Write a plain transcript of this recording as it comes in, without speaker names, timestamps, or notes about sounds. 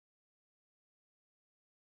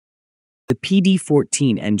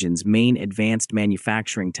PD-14 engine's main advanced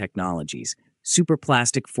manufacturing technologies,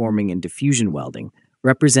 superplastic forming and diffusion welding,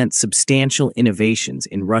 represent substantial innovations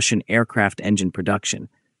in Russian aircraft engine production,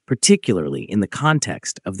 particularly in the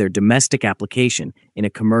context of their domestic application in a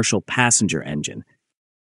commercial passenger engine.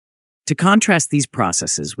 To contrast these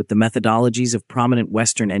processes with the methodologies of prominent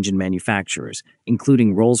Western engine manufacturers,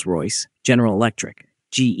 including Rolls-Royce, General Electric,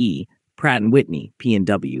 GE, Pratt Whitney,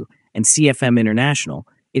 P&W, and CFM International,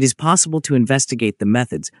 it is possible to investigate the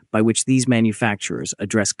methods by which these manufacturers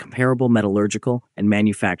address comparable metallurgical and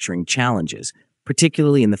manufacturing challenges,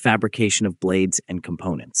 particularly in the fabrication of blades and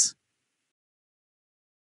components.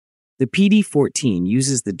 The PD-14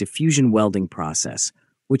 uses the diffusion welding process,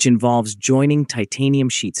 which involves joining titanium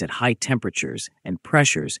sheets at high temperatures and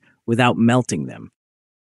pressures without melting them.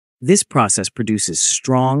 This process produces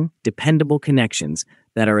strong, dependable connections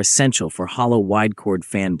that are essential for hollow wide-chord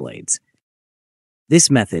fan blades. This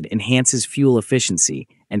method enhances fuel efficiency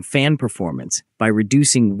and fan performance by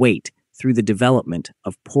reducing weight through the development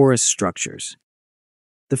of porous structures.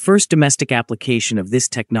 The first domestic application of this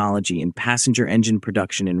technology in passenger engine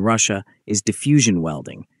production in Russia is diffusion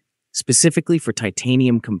welding, specifically for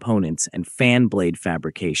titanium components and fan blade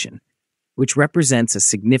fabrication, which represents a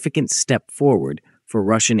significant step forward for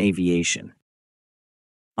Russian aviation.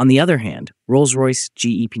 On the other hand, Rolls-Royce,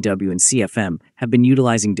 GE, PW, and CFM have been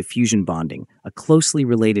utilizing diffusion bonding, a closely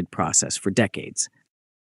related process, for decades.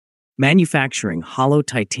 Manufacturing hollow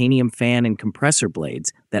titanium fan and compressor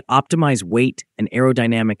blades that optimize weight and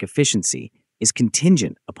aerodynamic efficiency is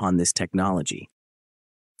contingent upon this technology.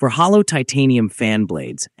 For hollow titanium fan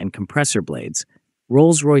blades and compressor blades,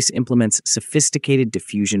 Rolls-Royce implements sophisticated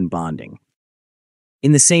diffusion bonding.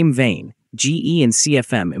 In the same vein, GE and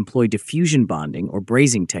CFM employ diffusion bonding or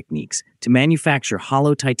brazing techniques to manufacture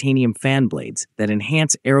hollow titanium fan blades that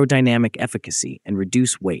enhance aerodynamic efficacy and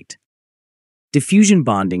reduce weight. Diffusion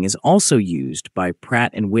bonding is also used by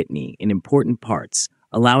Pratt Whitney in important parts,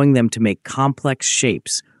 allowing them to make complex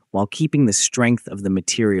shapes while keeping the strength of the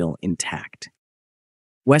material intact.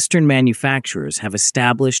 Western manufacturers have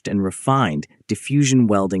established and refined diffusion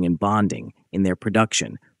welding and bonding in their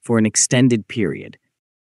production for an extended period.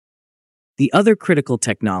 The other critical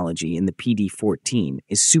technology in the PD-14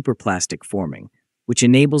 is superplastic forming, which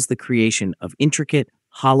enables the creation of intricate,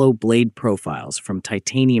 hollow blade profiles from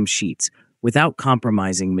titanium sheets without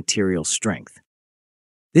compromising material strength.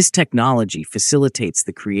 This technology facilitates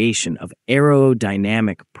the creation of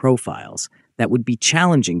aerodynamic profiles that would be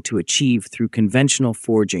challenging to achieve through conventional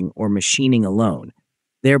forging or machining alone,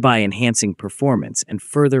 thereby enhancing performance and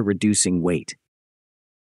further reducing weight.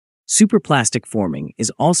 Superplastic forming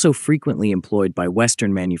is also frequently employed by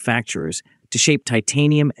Western manufacturers to shape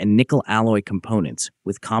titanium and nickel alloy components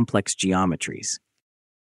with complex geometries.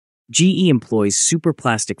 GE employs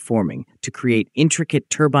superplastic forming to create intricate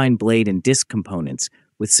turbine blade and disc components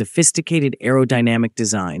with sophisticated aerodynamic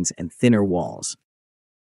designs and thinner walls.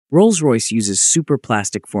 Rolls-Royce uses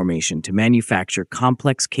superplastic formation to manufacture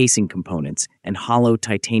complex casing components and hollow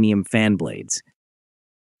titanium fan blades.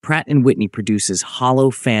 Pratt Whitney produces hollow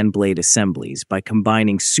fan blade assemblies by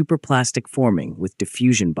combining superplastic forming with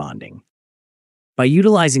diffusion bonding. By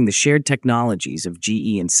utilizing the shared technologies of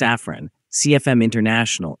GE and Safran, CFM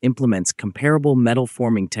International implements comparable metal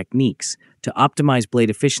forming techniques to optimize blade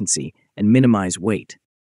efficiency and minimize weight.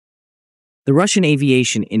 The Russian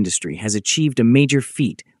aviation industry has achieved a major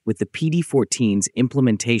feat with the PD-14's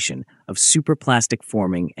implementation of superplastic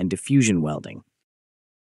forming and diffusion welding.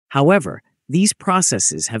 However, these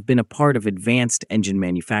processes have been a part of advanced engine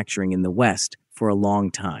manufacturing in the West for a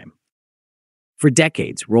long time. For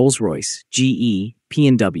decades, Rolls-Royce, GE,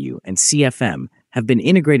 P&W, and CFM have been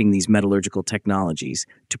integrating these metallurgical technologies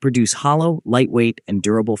to produce hollow, lightweight, and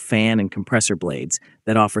durable fan and compressor blades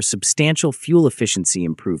that offer substantial fuel efficiency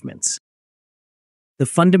improvements. The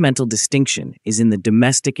fundamental distinction is in the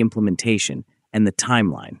domestic implementation and the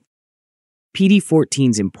timeline.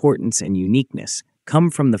 PD-14's importance and uniqueness come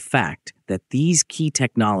from the fact that these key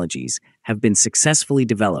technologies have been successfully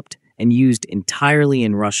developed and used entirely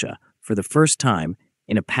in Russia for the first time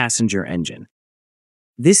in a passenger engine.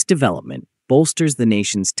 This development bolsters the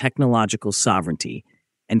nation's technological sovereignty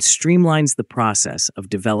and streamlines the process of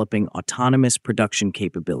developing autonomous production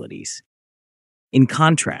capabilities. In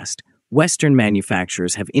contrast, Western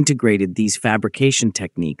manufacturers have integrated these fabrication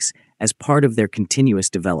techniques as part of their continuous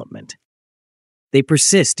development. They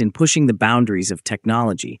persist in pushing the boundaries of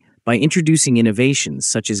technology by introducing innovations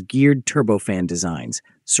such as geared turbofan designs,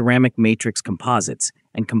 ceramic matrix composites,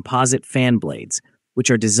 and composite fan blades,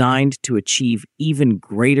 which are designed to achieve even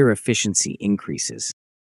greater efficiency increases.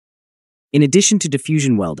 In addition to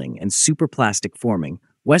diffusion welding and superplastic forming,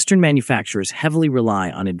 Western manufacturers heavily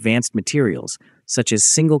rely on advanced materials such as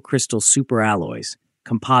single crystal superalloys,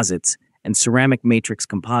 composites, and ceramic matrix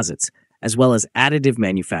composites, as well as additive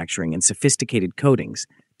manufacturing and sophisticated coatings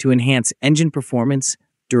to enhance engine performance,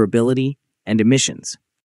 durability, and emissions.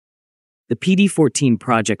 The PD-14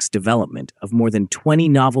 project's development of more than 20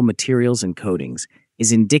 novel materials and coatings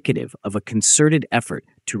is indicative of a concerted effort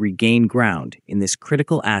to regain ground in this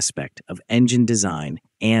critical aspect of engine design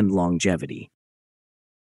and longevity.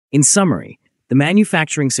 In summary, the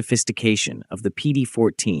manufacturing sophistication of the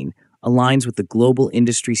PD-14 aligns with the global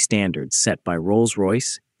industry standards set by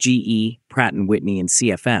Rolls-Royce, GE, Pratt Whitney, and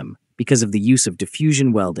CFM because of the use of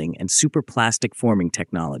diffusion welding and superplastic forming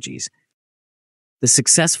technologies. The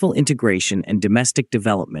successful integration and domestic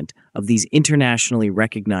development of these internationally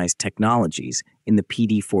recognized technologies in the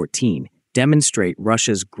PD-14 demonstrate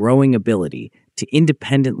Russia's growing ability to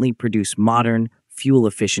independently produce modern,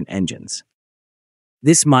 fuel-efficient engines.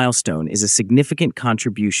 This milestone is a significant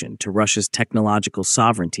contribution to Russia's technological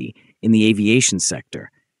sovereignty in the aviation sector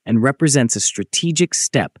and represents a strategic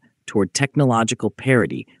step toward technological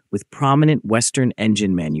parity with prominent Western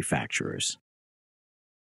engine manufacturers.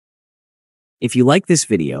 If you like this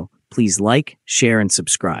video, please like, share, and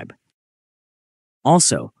subscribe.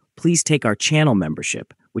 Also, please take our channel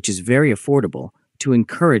membership, which is very affordable, to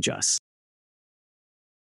encourage us.